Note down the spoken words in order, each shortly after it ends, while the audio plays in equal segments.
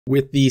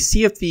With the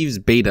Sea of Thieves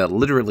beta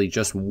literally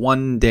just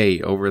one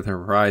day over the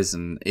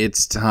horizon,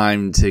 it's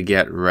time to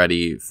get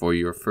ready for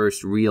your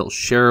first real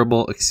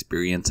shareable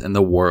experience in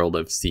the world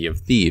of Sea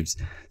of Thieves.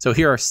 So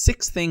here are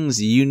 6 things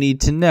you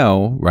need to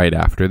know right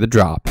after the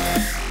drop.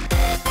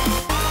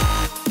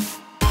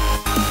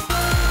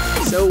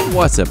 So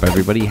what's up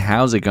everybody,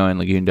 how's it going?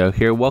 Legundo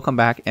here, welcome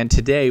back, and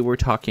today we're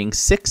talking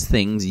 6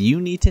 things you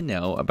need to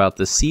know about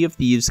the Sea of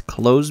Thieves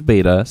closed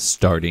beta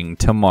starting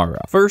tomorrow.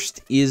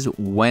 First is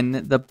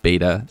when the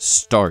beta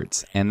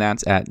starts, and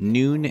that's at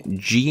noon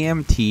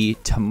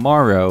GMT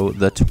tomorrow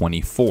the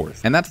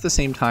 24th. And that's the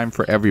same time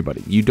for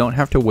everybody. You don't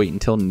have to wait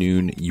until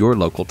noon your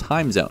local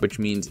time zone, which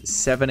means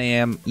 7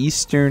 a.m.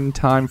 Eastern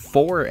time,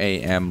 4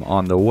 a.m.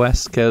 on the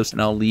West Coast,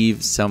 and I'll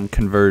leave some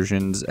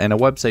conversions and a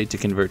website to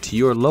convert to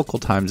your local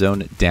time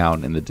zone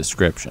down in the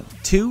description.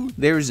 2,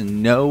 there's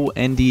no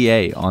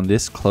NDA on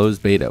this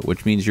closed beta,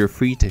 which means you're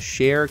free to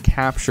share,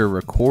 capture,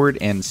 record,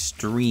 and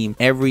stream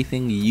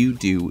everything you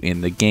do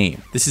in the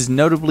game. This is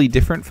notably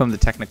different from the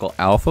technical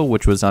alpha,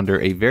 which was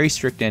under a very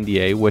strict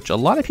NDA, which a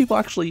lot of people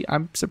actually,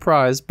 I'm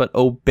surprised, but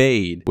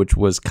obeyed, which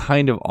was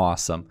kind of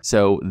awesome.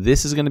 So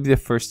this is going to be the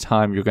first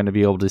time you're going to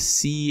be able to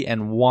see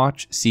and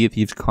watch Sea of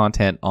Thieves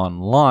content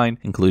online,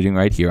 including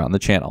right here on the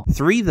channel.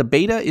 3, the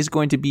beta is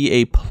going to be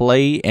a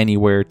play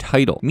anywhere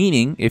title, meaning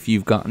if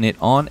you've gotten it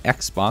on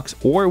Xbox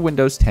or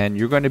Windows 10,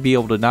 you're going to be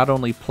able to not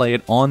only play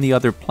it on the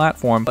other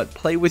platform, but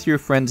play with your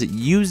friends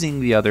using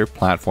the other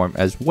platform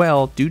as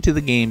well, due to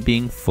the game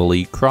being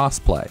fully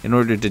crossplay. In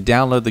order to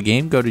download the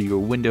game, go to your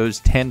Windows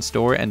 10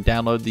 store and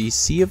download the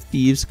Sea of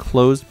Thieves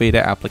closed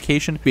beta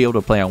application to be able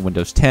to play on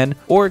Windows 10,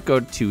 or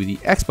go to the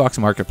Xbox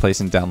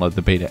Marketplace and download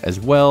the beta as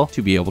well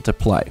to be able to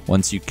play.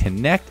 Once you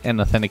connect and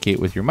authenticate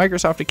with your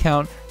Microsoft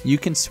account, you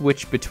can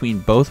switch between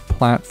both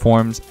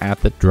platforms at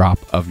the drop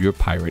of your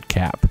pirate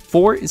cap.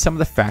 4 is some of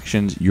the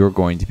factions you're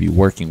going to be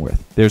working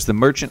with. There's the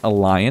Merchant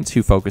Alliance,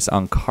 who focus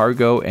on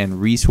cargo and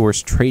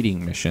resource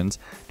trading missions,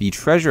 the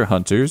Treasure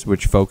Hunters,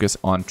 which focus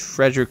on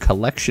treasure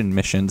collection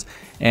missions,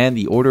 and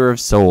the Order of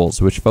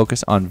Souls, which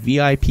focus on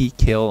VIP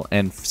kill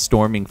and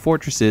storming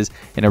fortresses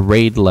in a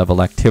raid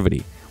level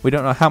activity. We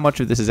don't know how much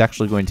of this is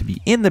actually going to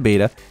be in the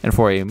beta, and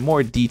for a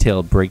more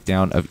detailed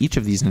breakdown of each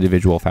of these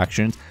individual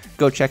factions,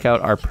 go check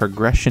out our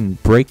progression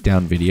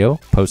breakdown video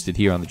posted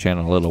here on the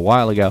channel a little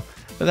while ago.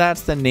 But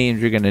that's the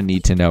names you're going to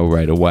need to know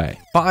right away.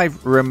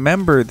 5,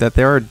 remember that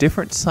there are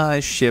different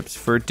size ships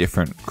for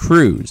different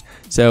crews.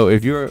 So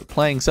if you're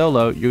playing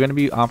solo, you're going to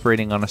be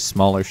operating on a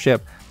smaller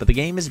ship, but the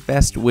game is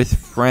best with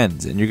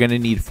friends, and you're going to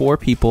need 4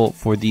 people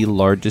for the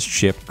largest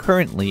ship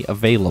currently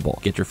available.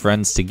 Get your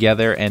friends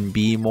together and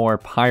be more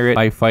pirate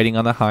by fighting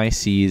on the high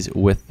seas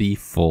with the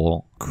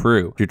full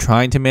crew. If you're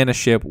trying to man a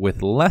ship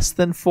with less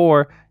than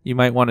 4, you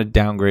might want to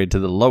downgrade to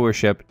the lower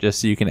ship just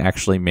so you can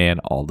actually man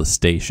all the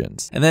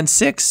stations. And then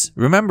 6,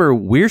 remember,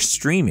 we're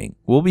streaming.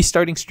 We'll be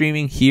starting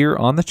streaming here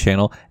on the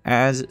channel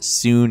as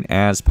soon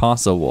as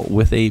possible,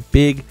 with a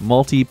big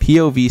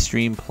multi-POV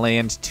stream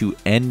planned to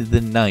end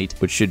the night,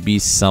 which should be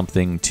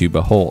something to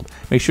behold.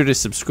 Make sure to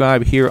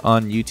subscribe here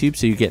on YouTube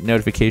so you get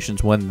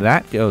notifications when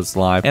that goes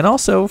live, and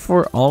also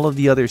for all of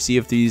the other Sea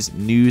of Thieves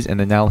news and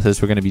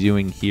analysis we're going to be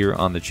doing here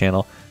on the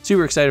channel.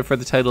 Super excited for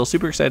the title,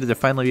 super excited to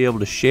finally be able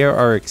to share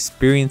our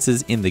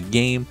experiences in the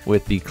game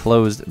with the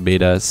closed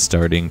beta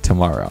starting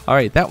tomorrow.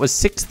 Alright, that was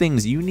 6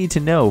 things you need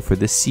to know for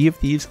the Sea of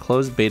Thieves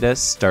closed beta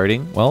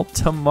starting, well,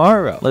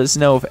 tomorrow. Let us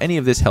know if any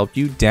of this helped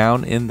you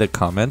down in the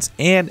comments,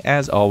 and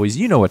as always,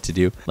 you know what to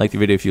do. Like the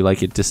video if you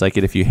like it, dislike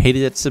it if you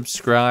hated it,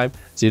 subscribe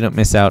so you don't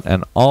miss out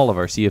on all of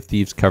our Sea of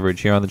Thieves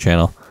coverage here on the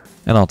channel,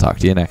 and I'll talk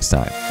to you next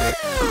time.